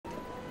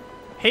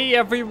Hey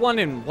everyone,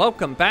 and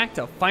welcome back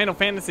to Final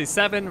Fantasy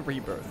VII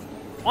Rebirth.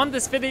 On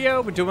this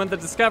video, we're doing the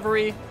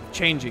discovery,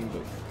 Changing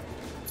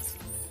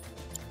Booth.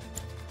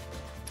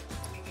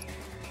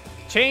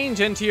 Change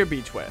into your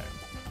beachwear.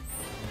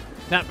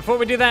 Now, before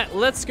we do that,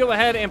 let's go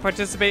ahead and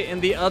participate in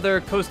the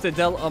other Costa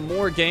del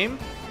Amor game,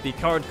 the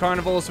Card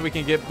Carnival, so we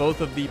can get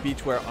both of the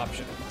beachwear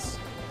options.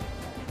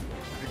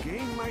 The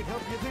game might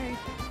help you think,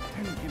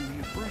 and give me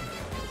a break.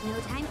 No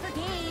time for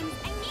games.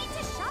 I need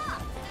to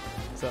shop.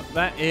 So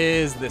that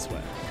is this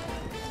way.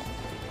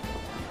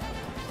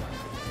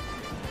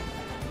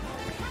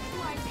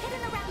 Cactuars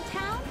hidden around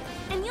town,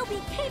 and you'll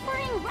be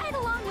capering right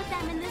along with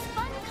them in this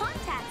fun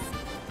contest.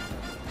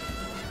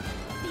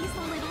 These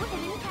little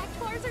hidden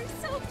cactuars are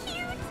so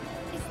cute.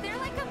 Is there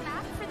like a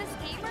map for this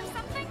game or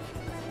something?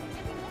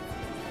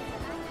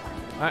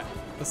 Alright,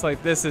 looks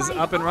like this is Find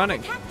up and all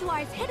running. the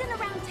cactuars hidden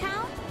around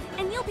town,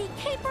 and you'll be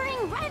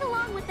capering right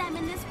along with them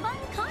in this fun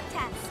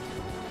contest.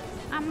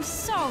 I'm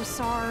so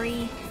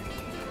sorry.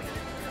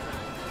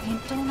 You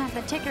don't have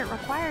the ticket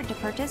required to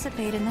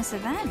participate in this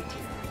event.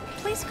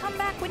 Please come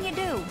back when you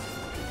do.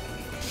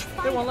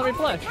 They won't let me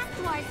play. Find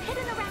all the cactuars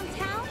hidden around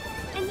town,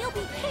 and you'll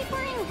be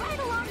capering right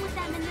along with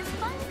them in this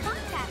fun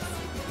contest.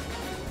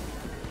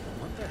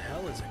 What the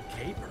hell is a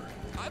caper?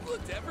 I've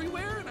looked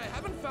everywhere and I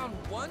haven't found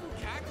one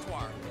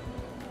cactuar.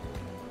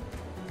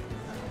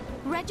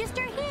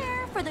 Register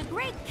here for the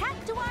Great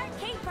Cactuar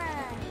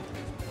Caper.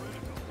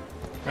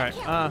 Alright,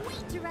 Can't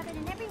wait to rub it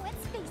in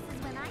everyone's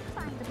faces when I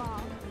find them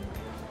all.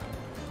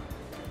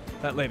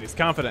 that lady's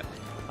confident.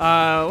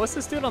 What's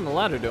this dude on the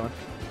ladder doing?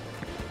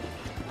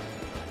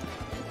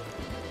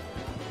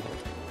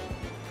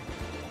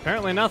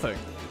 Apparently nothing.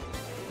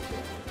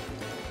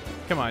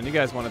 Come on, you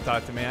guys want to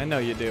talk to me. I know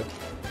you do.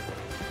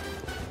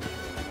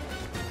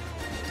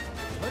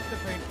 Let the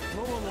paint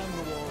flow along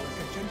the wall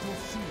like a gentle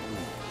sea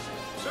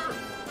breeze. Sure.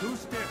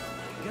 Two-step,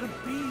 gotta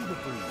be the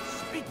breeze,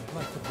 speak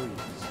like the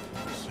breeze.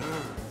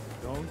 Sir,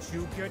 don't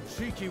you get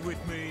cheeky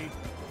with me.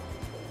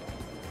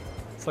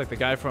 It's like the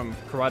guy from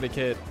Karate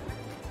Kid.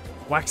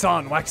 Wax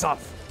on, wax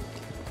off.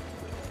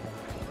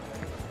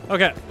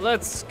 Okay,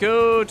 let's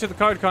go to the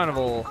Card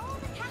Carnival. All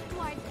the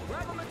cactuars.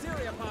 Grab a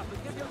materia pop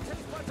and give your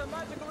taste buds a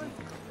magical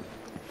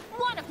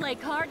Want to play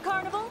Card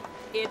Carnival?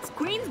 It's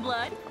Queen's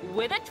Blood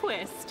with a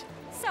twist.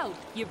 So,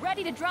 you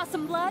ready to draw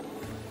some blood?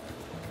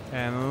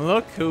 And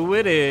look who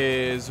it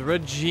is,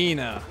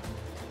 Regina.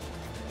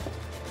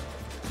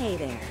 Hey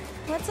there.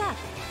 What's up?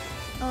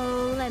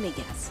 Oh, let me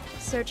guess.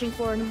 Searching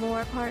for an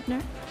Amor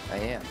partner? I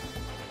am.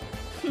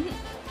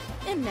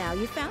 And now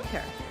you found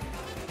her.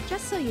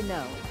 Just so you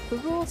know, the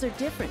rules are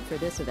different for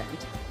this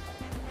event.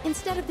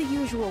 Instead of the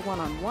usual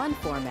one-on-one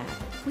format,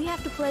 we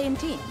have to play in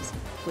teams,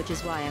 which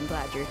is why I'm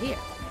glad you're here.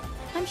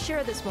 I'm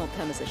sure this won't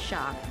come as a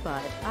shock,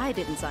 but I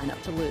didn't sign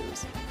up to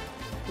lose.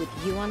 With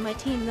you on my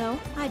team, though,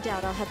 I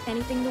doubt I'll have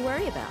anything to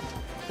worry about.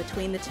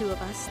 Between the two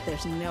of us,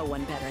 there's no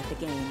one better at the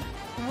game.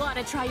 Want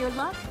to try your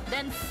luck?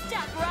 Then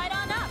step right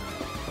on up.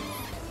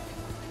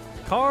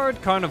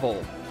 Card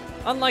Carnival.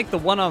 Unlike the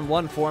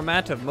one-on-one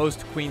format of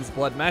most Queen's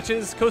Blood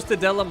matches, Costa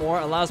del Amor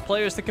allows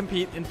players to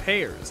compete in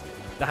pairs.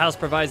 The house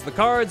provides the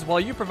cards,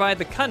 while you provide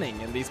the cunning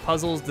in these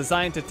puzzles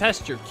designed to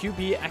test your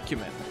QB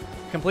acumen.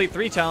 Complete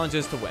 3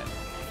 challenges to win.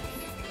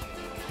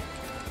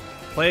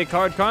 Play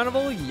Card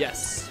Carnival?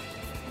 Yes.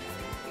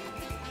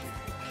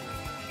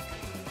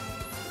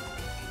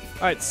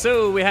 Alright,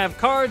 so we have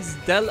Cards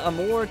del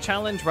Amor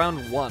Challenge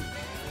Round 1.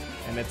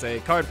 And it's a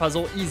card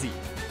puzzle easy.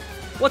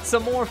 What's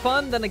some more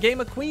fun than a game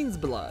of Queen's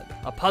Blood?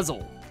 A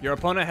puzzle. Your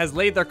opponent has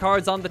laid their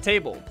cards on the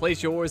table.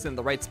 Place yours in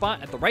the right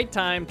spot at the right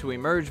time to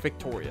emerge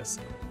victorious.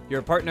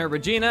 Your partner,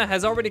 Regina,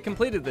 has already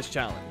completed this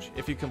challenge.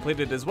 If you complete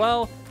it as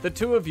well, the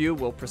two of you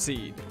will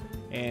proceed.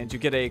 And you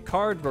get a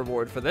card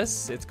reward for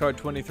this. It's card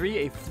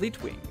 23, a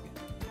Fleetwing.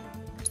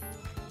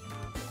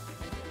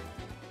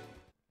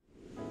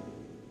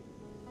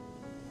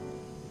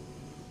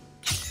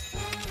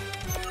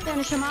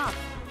 Finish him off.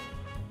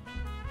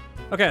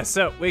 Okay,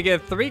 so we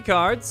get 3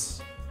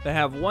 cards. They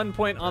have 1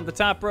 point on the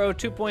top row,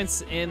 2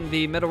 points in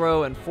the middle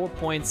row, and 4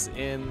 points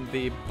in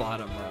the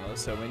bottom row.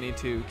 So we need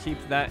to keep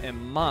that in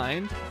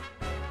mind.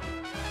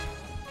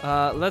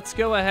 Let's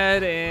go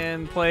ahead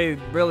and play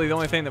really the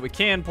only thing that we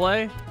can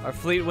play. Our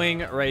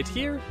Fleetwing right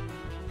here.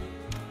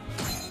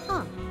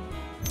 Huh.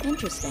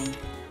 Interesting.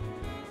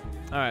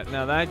 All right,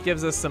 now that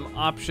gives us some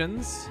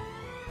options.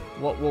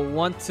 What we'll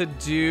want to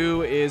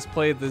do is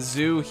play the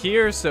Zoo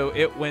here, so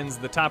it wins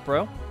the top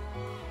row.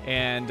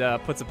 And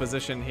puts a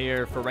position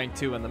here for rank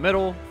 2 in the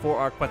middle for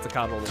our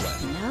Quetzalcoatl to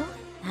win. You know,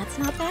 that's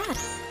not bad.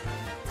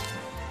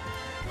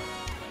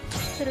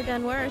 Could have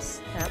done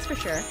worse, that's for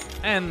sure.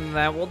 And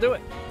that will do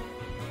it.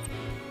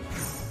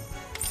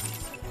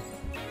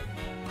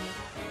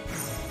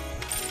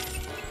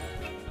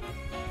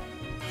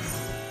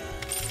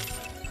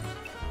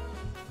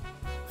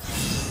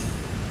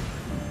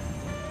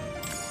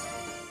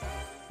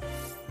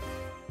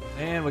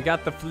 And we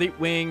got the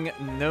Fleetwing,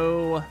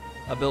 no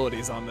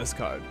abilities on this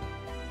card.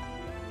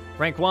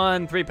 Rank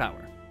 1, 3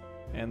 power.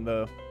 And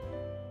the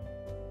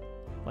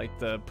like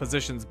the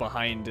positions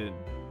behind it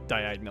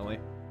diagonally.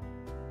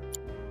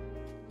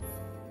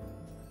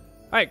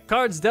 Alright,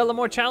 Cards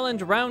Delamore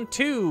Challenge Round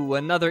 2,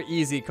 another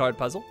easy card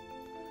puzzle.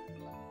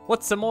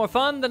 What's some more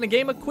fun than a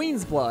game of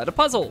Queen's Blood, a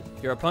puzzle?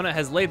 Your opponent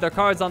has laid their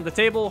cards on the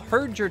table,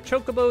 herd your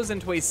chocobos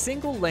into a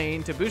single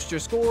lane to boost your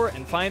score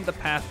and find the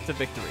path to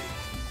victory.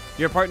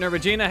 Your partner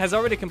Regina has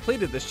already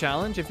completed this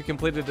challenge. If you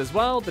complete it as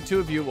well, the two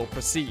of you will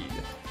proceed.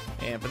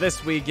 And for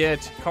this, we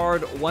get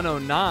card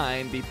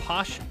 109, the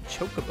Posh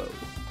Chocobo.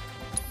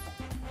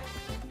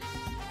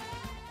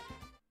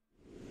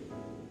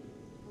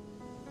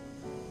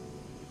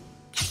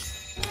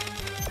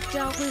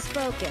 Don't lose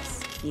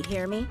focus. You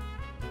hear me?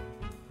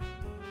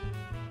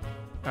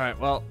 Alright,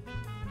 well,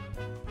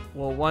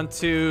 we'll want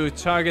to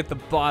target the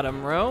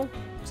bottom row.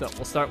 So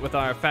we'll start with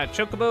our Fat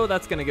Chocobo.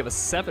 That's going to give us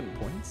 7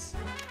 points.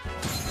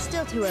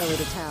 Still too early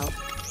to tell.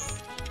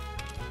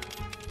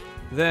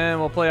 Then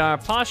we'll play our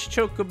Posh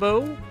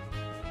Chocobo.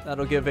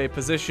 That'll give a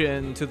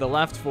position to the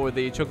left for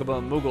the Chocobo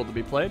and Moogle to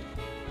be played.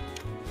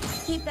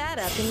 Keep that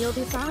up and you'll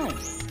be fine.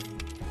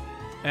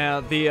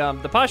 Now,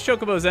 the Posh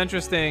Chocobo is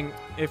interesting.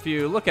 If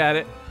you look at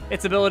it,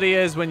 its ability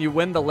is when you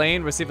win the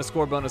lane, receive a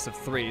score bonus of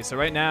 3. So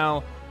right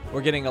now,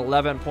 we're getting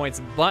 11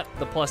 points, but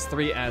the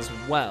 +3 as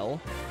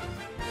well.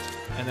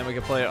 And then we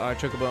can play our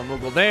Chocobo and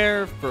Moogle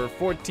there for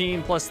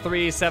 14 plus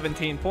 3,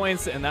 17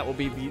 points, and that will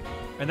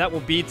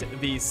beat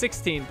the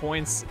 16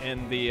 points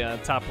in the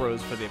top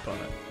rows for the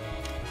opponent.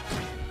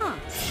 Huh.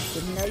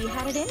 Didn't know you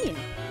had it in you.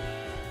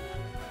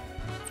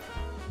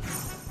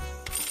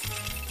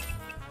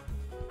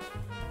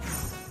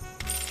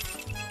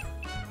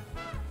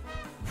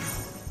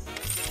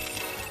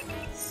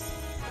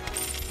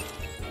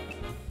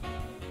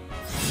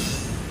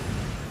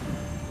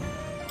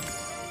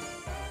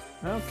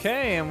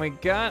 Okay, and we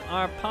got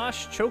our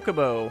Posh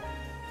Chocobo.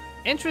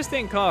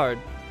 Interesting card.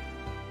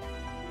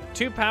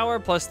 2 power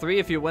plus 3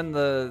 if you win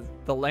the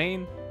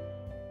lane.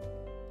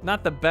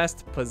 Not the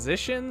best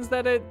positions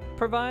that it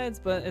provides,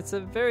 but it's a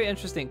very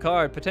interesting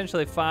card.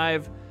 Potentially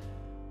 5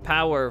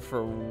 power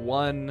for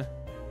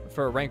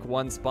a rank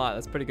 1 spot.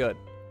 That's pretty good.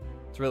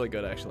 It's really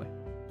good, actually.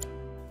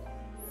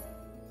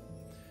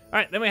 All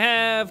right, then we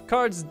have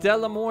Cards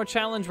Delamore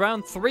Challenge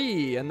Round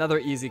 3, another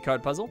easy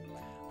card puzzle.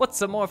 What's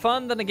some more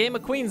fun than a game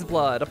of Queen's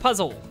Blood, a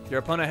puzzle? Your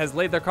opponent has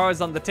laid their cards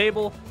on the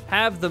table.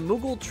 Have the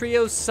Moogle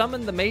trio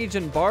summon the Mage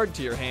and Bard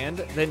to your hand,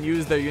 then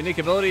use their unique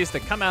abilities to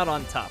come out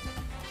on top.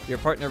 Your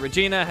partner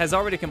Regina has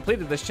already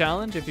completed this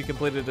challenge. If you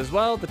complete it as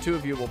well, the two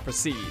of you will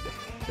proceed.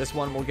 This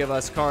one will give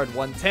us card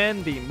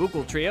 110, the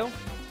Moogle trio,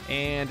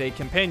 and a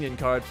companion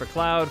card for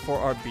Cloud for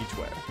our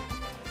beachwear.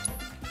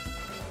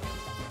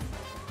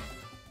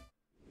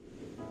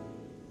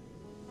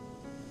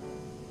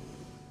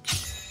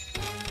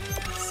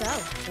 So,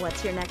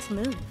 what's your next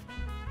move?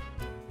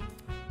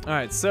 All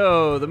right,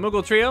 so the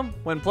Moogle trio,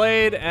 when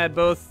played, add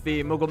both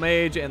the Moogle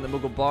Mage and the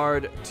Moogle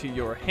Bard to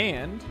your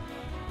hand.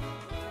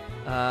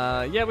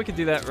 Yeah, we could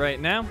do that right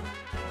now.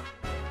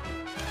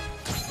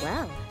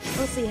 Well,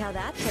 we'll see how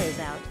that plays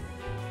out.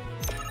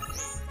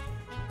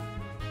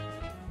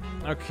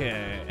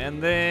 Okay,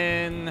 and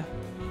then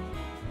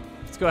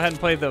let's go ahead and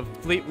play the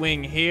Fleet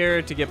Wing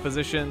here to get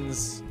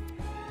positions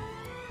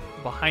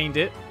behind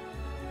it.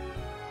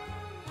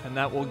 And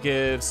that will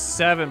give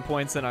 7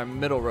 points in our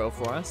middle row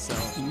for us,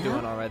 so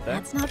doing all right there.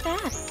 That's not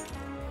bad.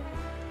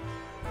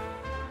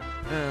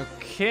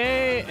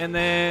 Okay, and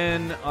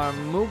then our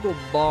Moogle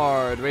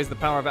Bard. Raise the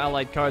power of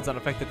allied cards on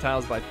affected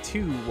tiles by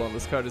 2 while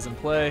this card is in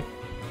play.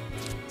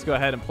 Let's go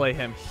ahead and play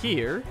him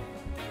here.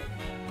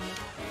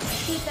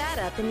 Keep that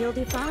up and you'll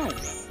do fine.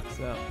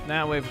 So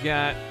now we've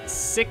got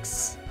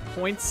 6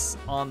 points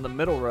on the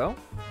middle row.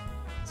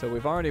 So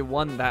we've already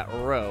won that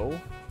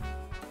row.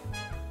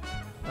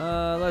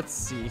 Let's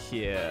see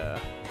here.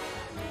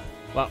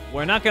 Well,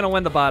 we're not going to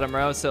win the bottom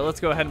row, so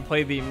let's go ahead and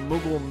play the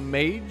Moogle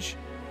Mage.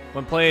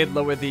 When played,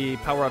 lower the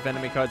power of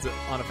enemy cards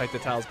on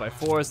affected tiles by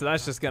 4, so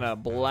that's just going to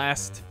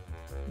blast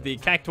the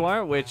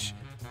Cactuar, which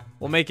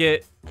will make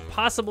it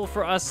possible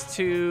for us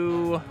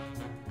to...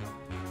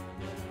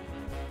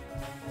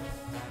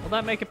 Will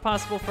that make it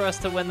possible for us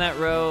to win that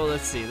row?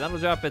 Let's see. That'll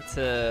drop it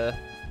to...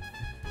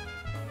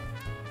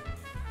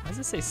 Why does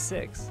it say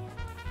 6?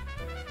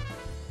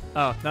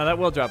 Oh, no, that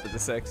will drop it to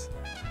 6.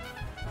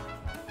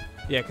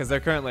 Yeah, because they're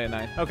currently at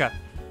 9. Okay.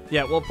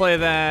 Yeah, we'll play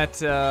that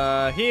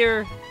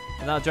here,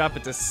 and that'll drop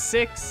it to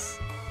 6.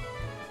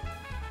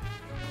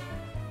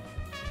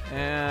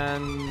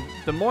 And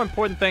the more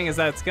important thing is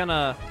that it's going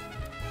to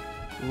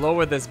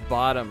lower this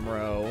bottom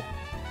row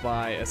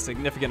by a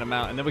significant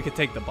amount, and then we could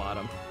take the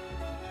bottom.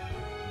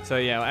 So,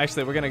 yeah,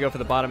 actually, we're going to go for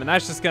the bottom, and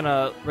that's just going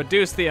to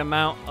reduce the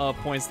amount of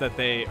points that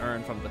they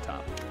earn from the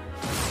top.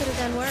 Could have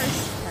done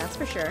worse, that's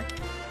for sure.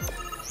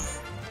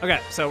 Okay,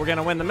 so we're going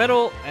to win the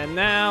middle, and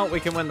now we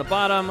can win the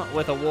bottom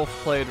with a wolf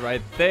played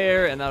right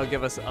there, and that'll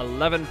give us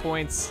 11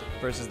 points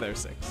versus their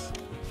 6.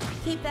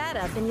 Keep that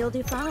up and you'll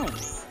do fine.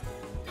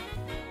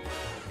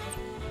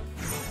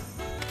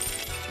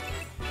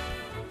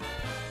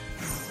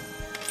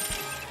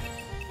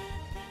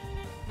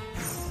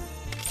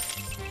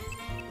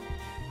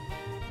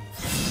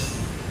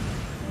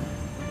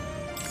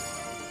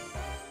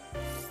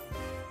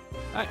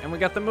 Alright, and we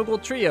got the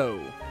Moogle Trio.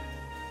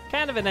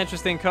 Kind of an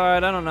interesting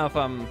card. I don't know if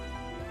I'm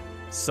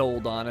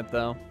sold on it,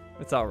 though.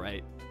 It's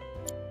alright.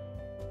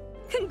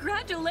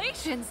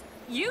 Congratulations!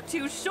 You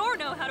two sure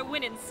know how to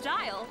win in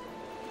style.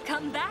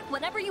 Come back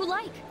whenever you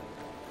like.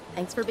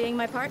 Thanks for being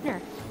my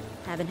partner.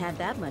 Haven't had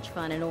that much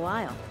fun in a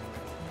while.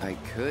 I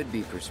could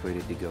be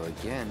persuaded to go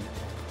again.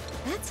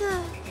 That's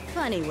a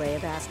funny way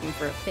of asking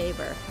for a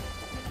favor.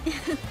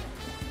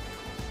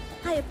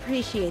 I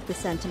appreciate the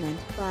sentiment,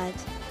 but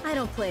I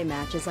don't play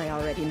matches I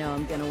already know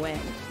I'm gonna win.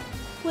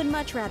 Would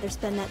much rather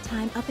spend that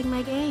time upping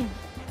my game.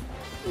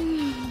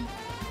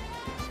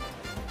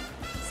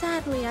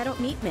 Sadly, I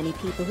don't meet many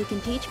people who can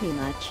teach me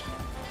much.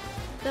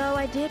 Though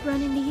I did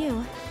run into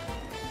you.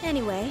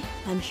 Anyway,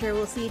 I'm sure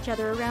we'll see each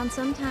other around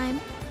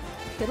sometime.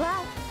 Good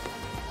luck!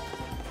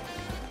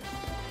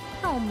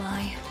 Oh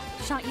my,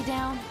 shot you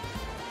down.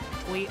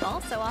 We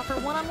also offer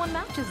one-on-one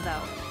matches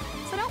though,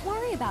 so don't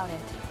worry about it.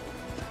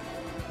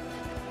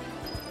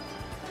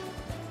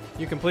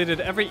 You completed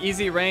every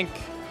easy rank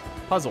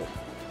puzzle.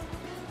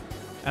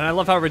 And I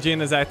love how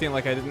Regina's acting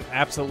like I didn't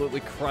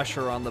absolutely crush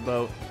her on the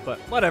boat, but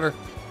whatever.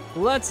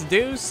 Let's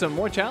do some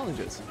more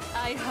challenges.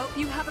 I hope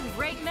you have a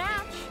great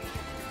match.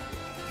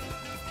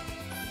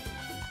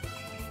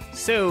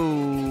 So,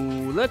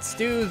 let's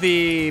do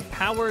the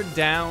power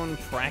down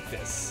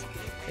practice.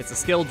 It's a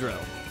skill drill.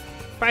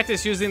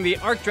 Practice using the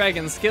Arc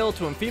Dragon skill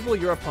to enfeeble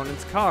your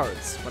opponent's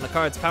cards. When a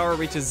card's power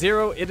reaches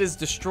 0, it is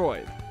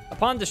destroyed.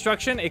 Upon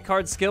destruction, a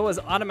card's skill is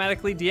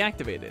automatically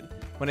deactivated.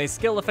 When a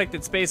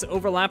skill-affected space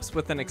overlaps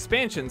with an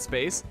expansion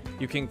space,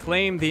 you can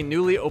claim the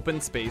newly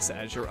opened space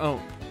as your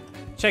own.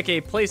 Check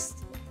a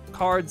placed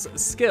card's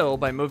skill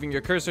by moving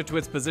your cursor to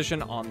its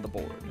position on the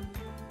board.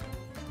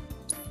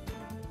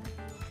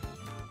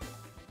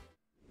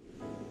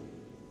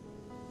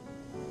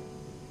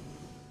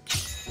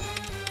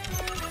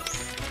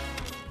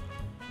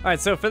 Alright,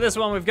 so for this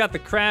one, we've got the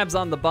crabs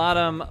on the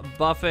bottom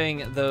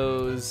buffing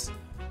those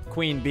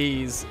queen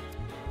bees,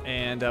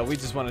 and we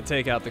just want to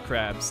take out the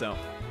crabs, so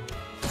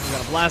we're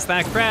gonna blast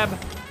that crab,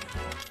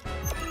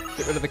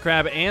 get rid of the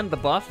crab and the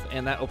buff,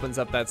 and that opens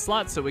up that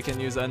slot so we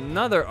can use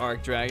another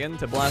Arc Dragon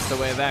to blast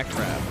away that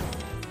crab.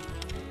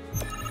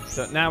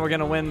 So now we're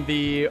gonna win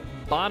the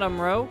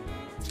bottom row,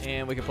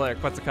 and we can play our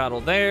Quetzalcoatl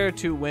there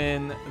to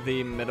win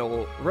the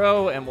middle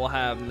row, and we'll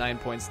have 9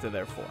 points to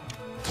their 4.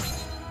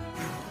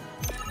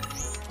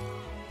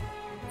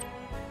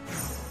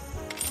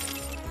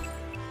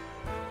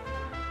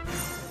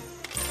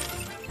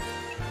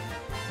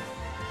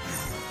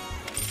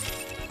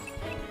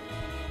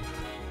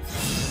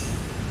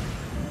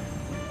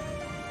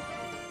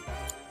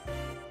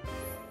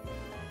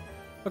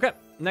 Okay,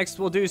 next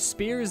we'll do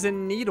Spears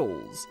and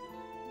Needles.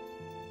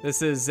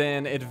 This is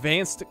an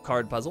advanced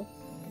card puzzle.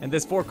 In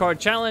this 4-card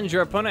challenge,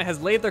 your opponent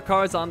has laid their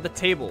cards on the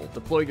table.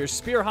 Deploy your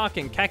Spearhawk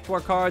and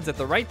Cactuar cards at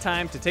the right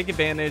time to take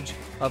advantage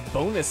of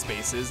bonus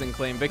spaces and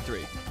claim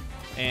victory.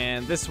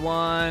 And this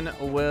one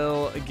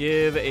will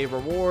give a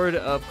reward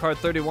of card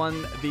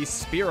 31, the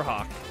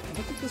Spearhawk.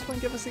 What did this one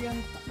give us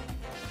again?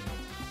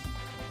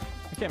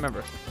 I can't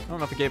remember. I don't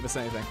know if it gave us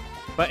anything.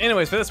 But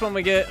anyways, for this one,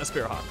 we get a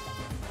Spearhawk.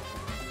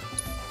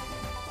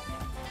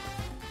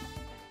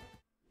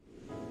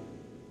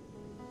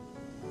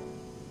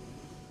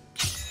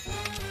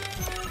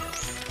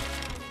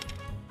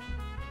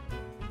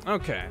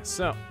 Okay,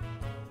 so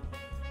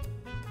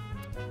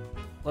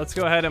let's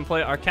go ahead and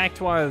play our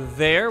Cactuar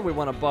there. We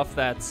want to buff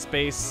that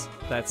space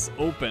that's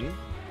open.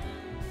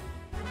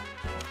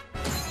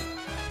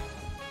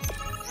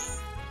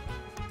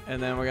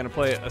 And then we're going to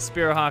play a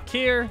Spearhawk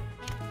here.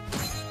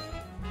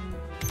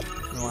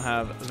 And we'll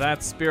have that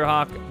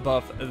Spearhawk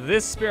buff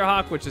this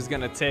Spearhawk, which is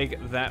going to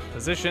take that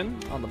position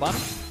on the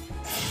bottom.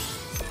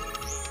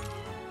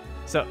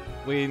 So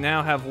we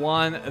now have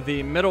won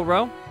the middle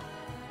row.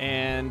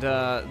 And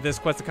this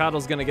Quetzalcoatl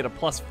is going to get a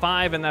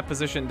 +5 in that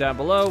position down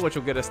below, which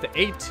will get us to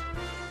 8.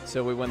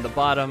 So we win the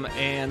bottom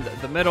and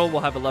the middle. We'll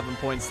have 11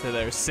 points to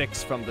their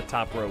 6 from the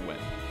top row win.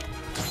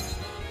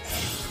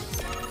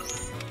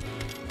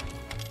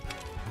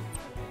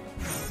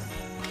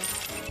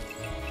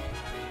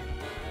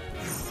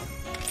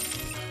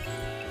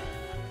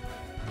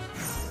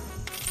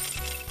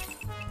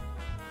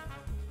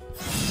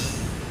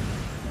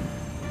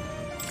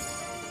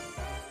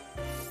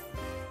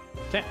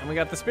 Okay, and we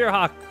got the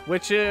Spearhawk,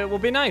 which will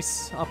be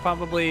nice. I'll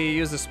probably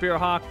use a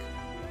Spearhawk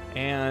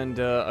and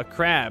a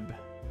crab.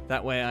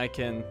 That way I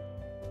can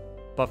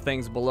buff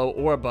things below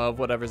or above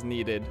whatever's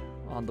needed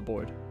on the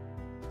board.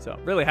 So,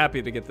 really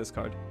happy to get this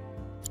card.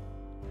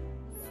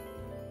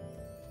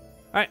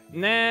 All right,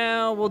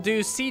 now we'll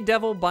do Sea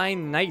Devil by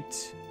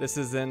Night. This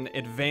is an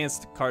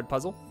advanced card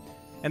puzzle.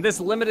 In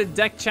this limited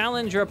deck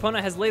challenge, your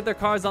opponent has laid their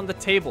cards on the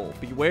table.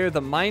 Beware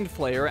the Mind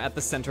Flayer at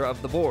the center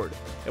of the board.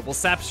 It will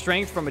sap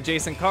strength from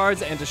adjacent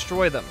cards and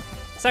destroy them.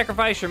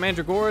 Sacrifice your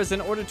Mandragoras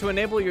in order to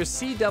enable your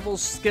Sea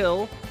Devil's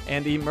skill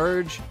and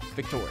emerge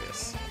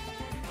victorious.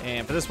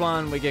 And for this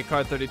one, we get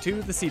card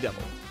 32, the Sea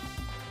Devil.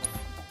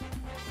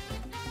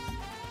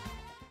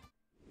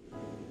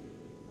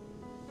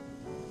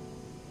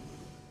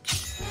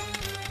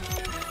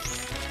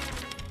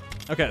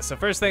 Okay, so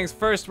first things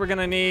first, we're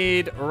gonna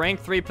need rank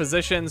 3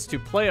 positions to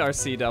play our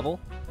Sea Devil.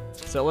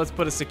 So let's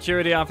put a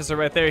security officer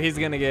right there. He's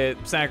gonna get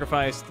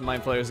sacrificed. The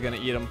Mind Flayer is gonna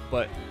eat him,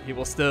 but he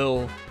will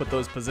still put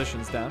those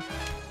positions down.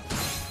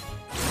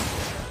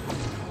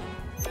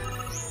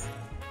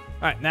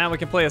 All right, now we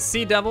can play a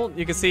Sea Devil.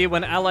 You can see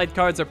when allied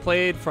cards are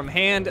played from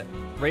hand,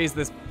 raise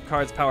this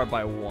card's power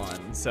by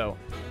 1. So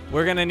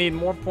we're gonna need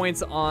more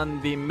points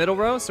on the middle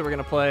row, so we're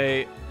gonna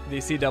play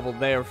the Sea Devil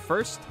there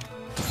first.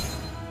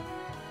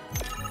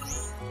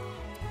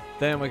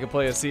 Then we can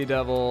play a Sea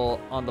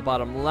Devil on the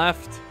bottom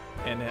left,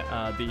 and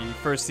the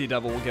first Sea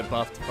Devil will get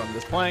buffed from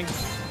this playing.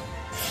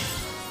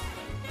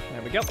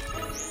 There we go.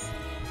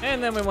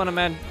 And then we want a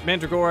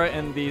Mandragora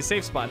in the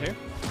safe spot here.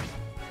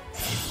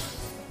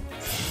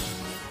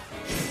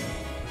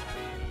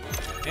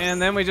 And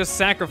then we just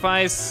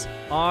sacrifice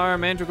our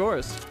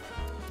Mandragoras.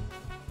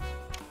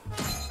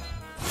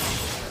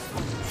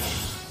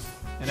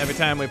 And every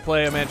time we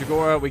play a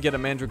Mandragora, we get a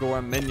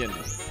Mandragora minion.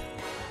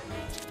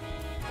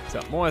 So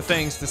more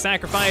things to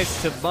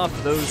sacrifice to buff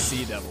those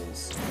Sea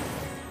Devils.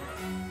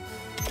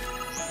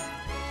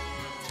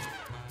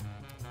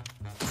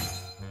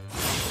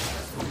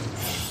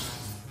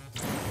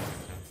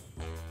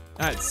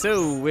 All right,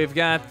 so we've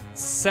got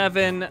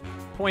 7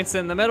 points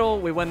in the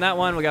middle. We win that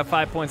one. We got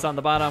 5 points on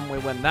the bottom. We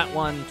win that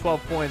one.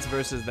 12 points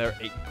versus their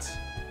 8.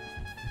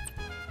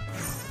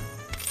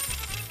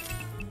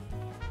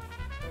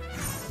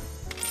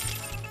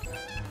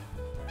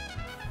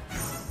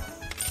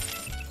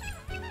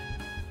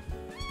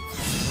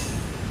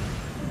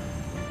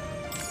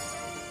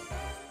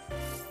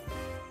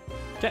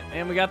 Okay,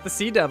 and we got the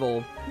Sea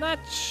Devil. Not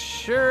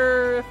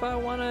sure if I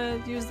want to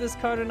use this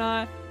card or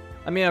not.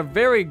 I mean, a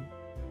very,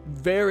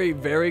 very,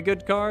 very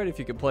good card if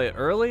you can play it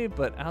early,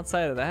 but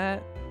outside of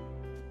that,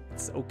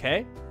 it's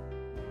okay.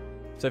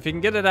 So if you can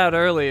get it out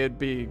early, it'd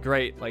be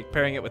great. Like,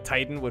 pairing it with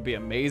Titan would be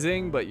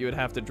amazing, but you would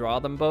have to draw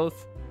them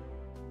both.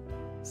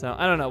 So,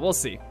 I don't know. We'll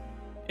see.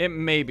 It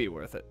may be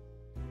worth it.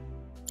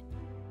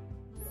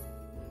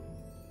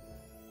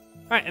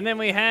 All right, and then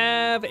we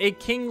have a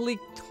Kingly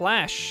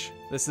Clash.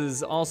 This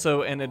is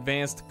also an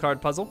advanced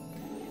card puzzle.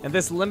 In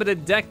this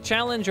limited deck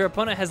challenge, your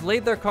opponent has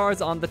laid their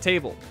cards on the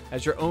table.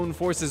 As your own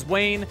forces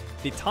wane,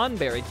 the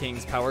Tonberry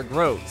King's power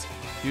grows.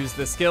 Use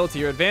this skill to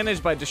your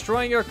advantage by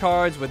destroying your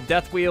cards with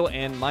Death Wheel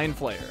and Mind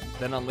Flayer,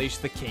 then unleash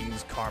the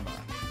King's Karma.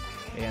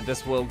 And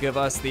this will give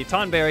us the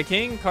Tonberry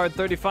King, card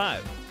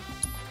 35.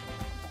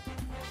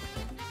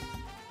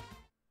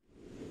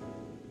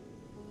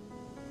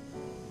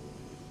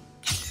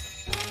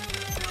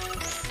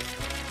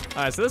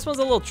 All right, so this one's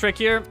a little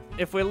trickier.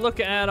 If we look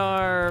at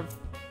our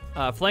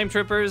Flame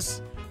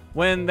Trippers,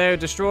 when they're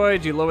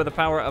destroyed, you lower the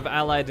power of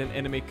allied and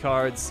enemy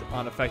cards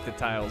on affected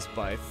tiles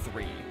by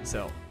 3.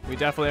 So we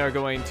definitely are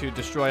going to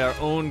destroy our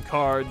own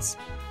cards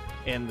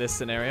in this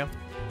scenario.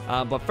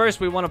 But first,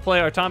 we want to play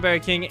our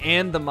Tonberry King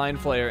and the Mind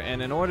Flayer.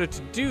 And in order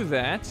to do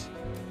that,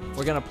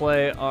 we're going to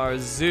play our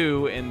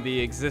Zoo in the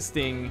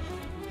existing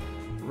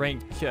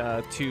rank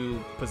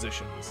 2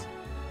 positions.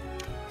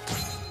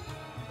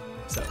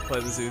 So play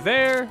the Zoo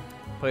there,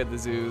 play the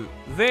Zoo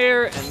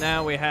there, and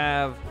now we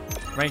have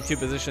rank 2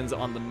 positions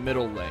on the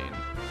middle lane.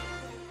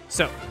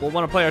 So we'll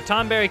want to play our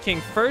Tonberry King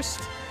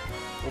first.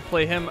 We'll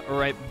play him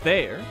right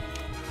there.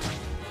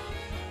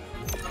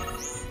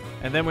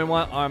 And then we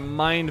want our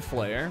Mind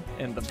Flayer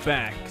in the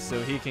back so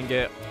he can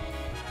get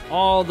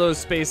all those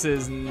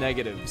spaces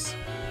negatives.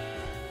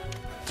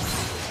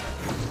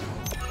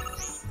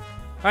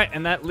 All right,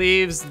 and that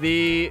leaves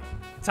the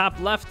top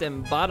left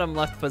and bottom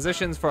left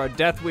positions for our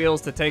Death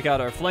Wheels to take out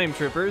our Flame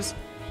Troopers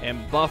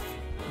and buff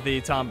the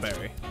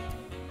Tonberry.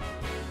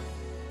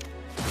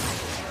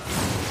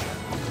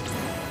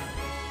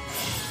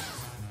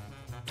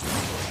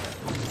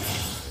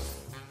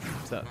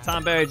 So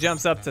Tonberry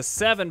jumps up to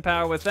 7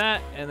 power with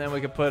that, and then we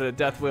can put a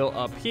Death Wheel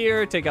up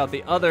here, take out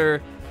the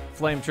other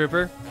Flame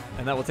Trooper,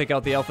 and that will take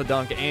out the Alpha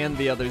Dunk and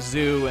the other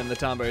Zoo, and the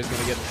Tonberry is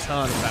going to get a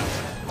ton of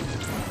power.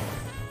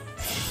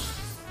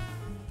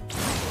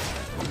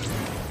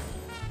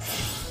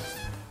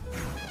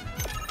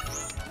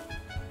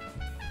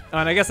 Oh,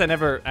 and I guess I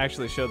never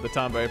actually showed the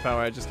Tonberry power.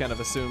 I just kind of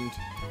assumed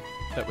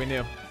that we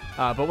knew.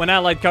 But when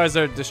allied cards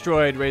are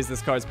destroyed, raise this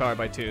card's power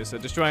by 2. So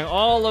destroying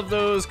all of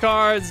those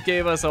cards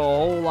gave us a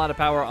whole lot of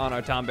power on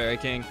our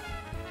Tonberry King.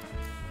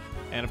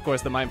 And of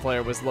course, the Mind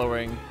Flayer was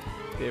lowering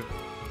the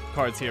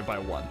cards here by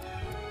 1.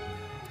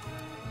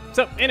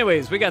 So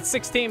anyways, we got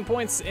 16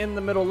 points in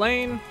the middle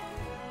lane.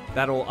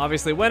 That'll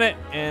obviously win it.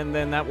 And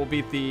then that will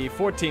beat the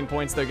 14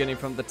 points they're getting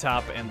from the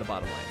top and the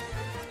bottom lane.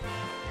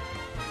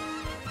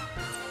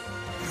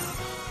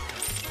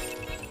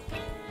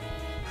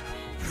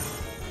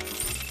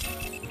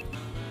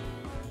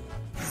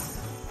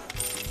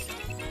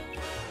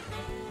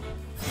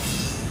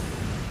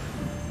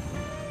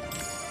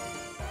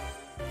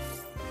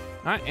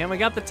 All right, and we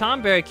got the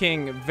Tonberry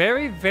King.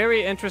 Very,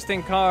 very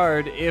interesting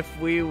card if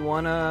we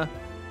want to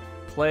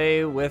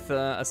play with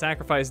a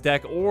sacrifice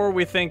deck, or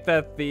we think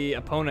that the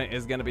opponent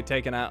is going to be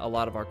taking out a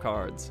lot of our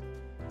cards.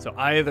 So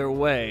either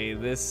way,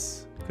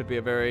 this could be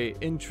a very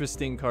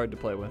interesting card to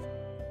play with.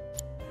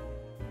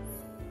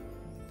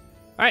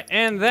 All right,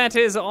 and that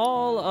is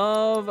all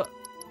of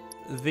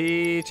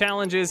the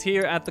challenges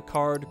here at the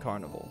Card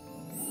Carnival.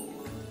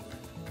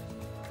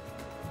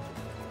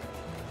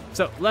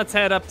 So let's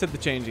head up to the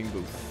changing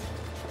booth.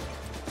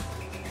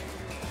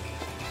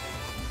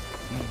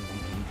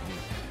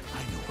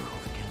 I know where all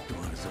the cat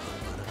doors are,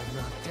 but I'm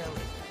not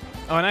telling.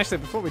 Oh, and actually,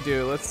 before we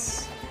do,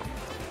 let's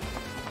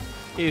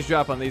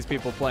eavesdrop on these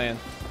people playing.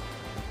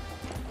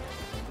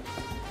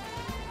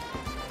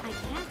 I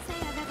can't say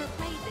I've ever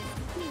played this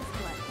Queen's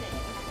Blood thing.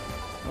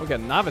 Oh, we got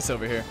a novice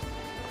over here.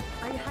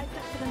 Are you hyped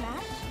up for the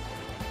match?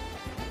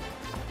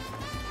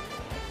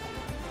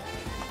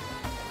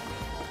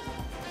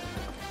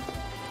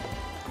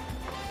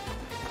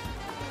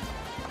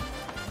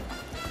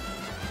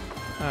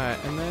 All right,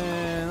 and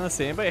then let's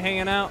see, anybody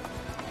hanging out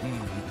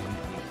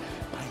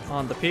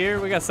on the pier?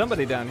 We got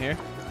somebody down here.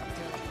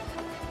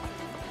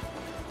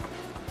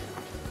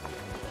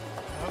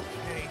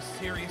 Okay,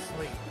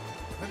 seriously.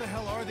 Where the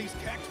hell are these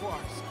cactuars?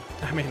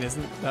 I mean,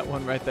 isn't that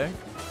one right there?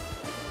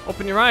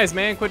 Open your eyes,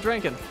 man. Quit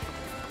drinking.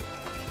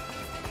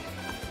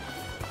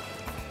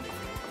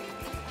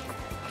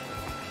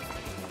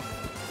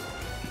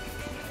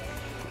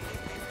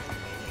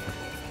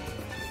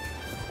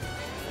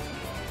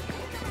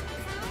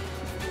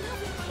 And you'll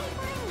be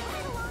capering right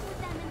along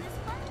with them in this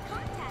fun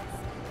contest.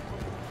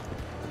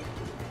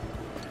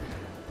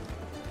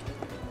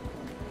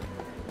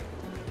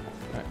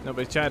 All right,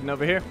 nobody chatting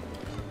over here.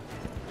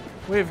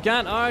 We've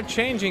got our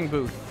changing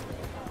booth.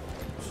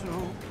 So,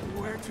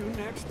 where to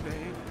next,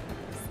 babe?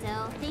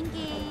 Still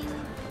thinking.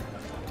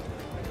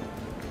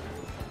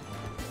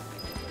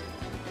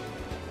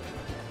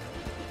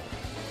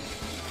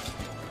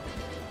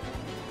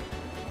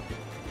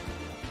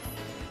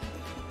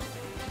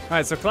 All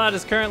right, so Cloud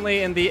is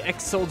currently in the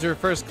ex-soldier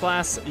first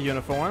class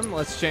uniform.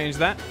 Let's change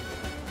that.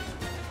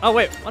 Oh,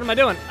 wait, what am I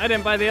doing? I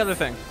didn't buy the other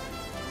thing.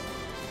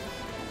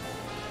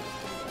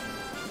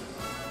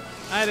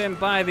 I didn't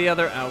buy the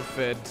other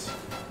outfit.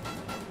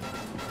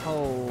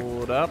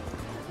 Hold up.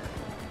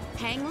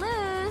 Hang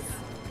loose.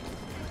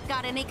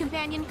 Got any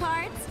companion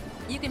cards?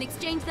 You can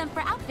exchange them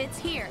for outfits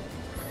here.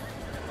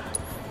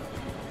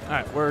 All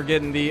right, we're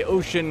getting the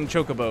Ocean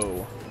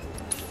Chocobo.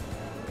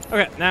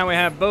 Okay, now we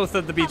have both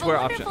of the Have a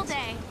beachwear wonderful options.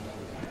 day.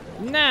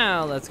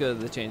 Now let's go to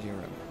the changing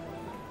room.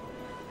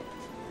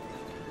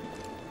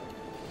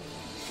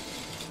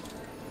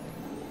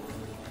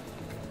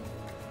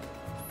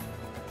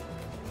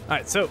 All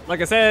right, so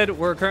like I said,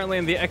 we're currently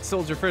in the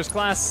ex-soldier first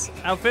class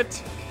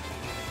outfit.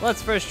 Let's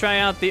first try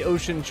out the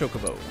Ocean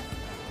Chocobo.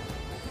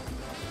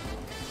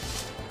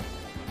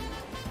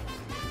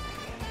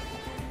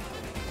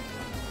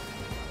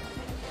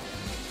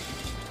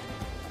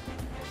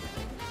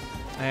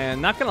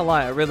 And not gonna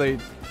lie, I really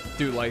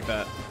do like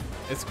that.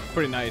 It's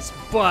pretty nice,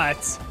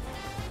 but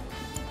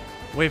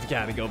we've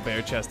got to go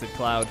bare-chested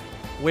Cloud.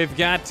 We've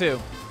got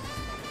to.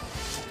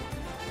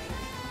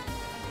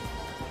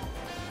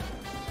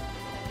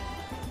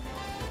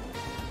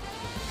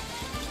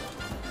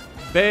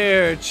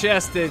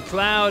 Bare-chested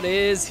Cloud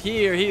is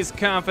here. He's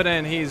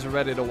confident. He's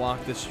ready to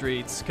walk the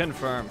streets.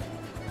 Confirmed.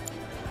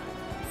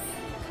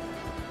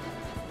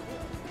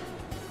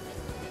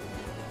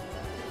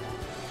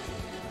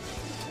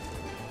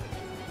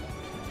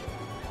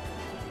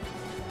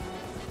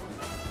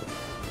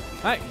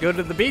 All right, go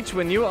to the beach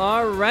when you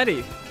are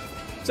ready.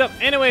 So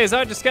anyways,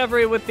 our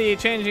discovery with the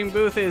changing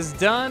booth is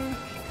done,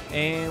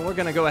 and we're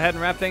gonna go ahead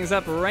and wrap things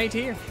up right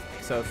here.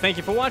 So thank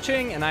you for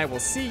watching, and I will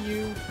see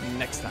you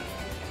next time.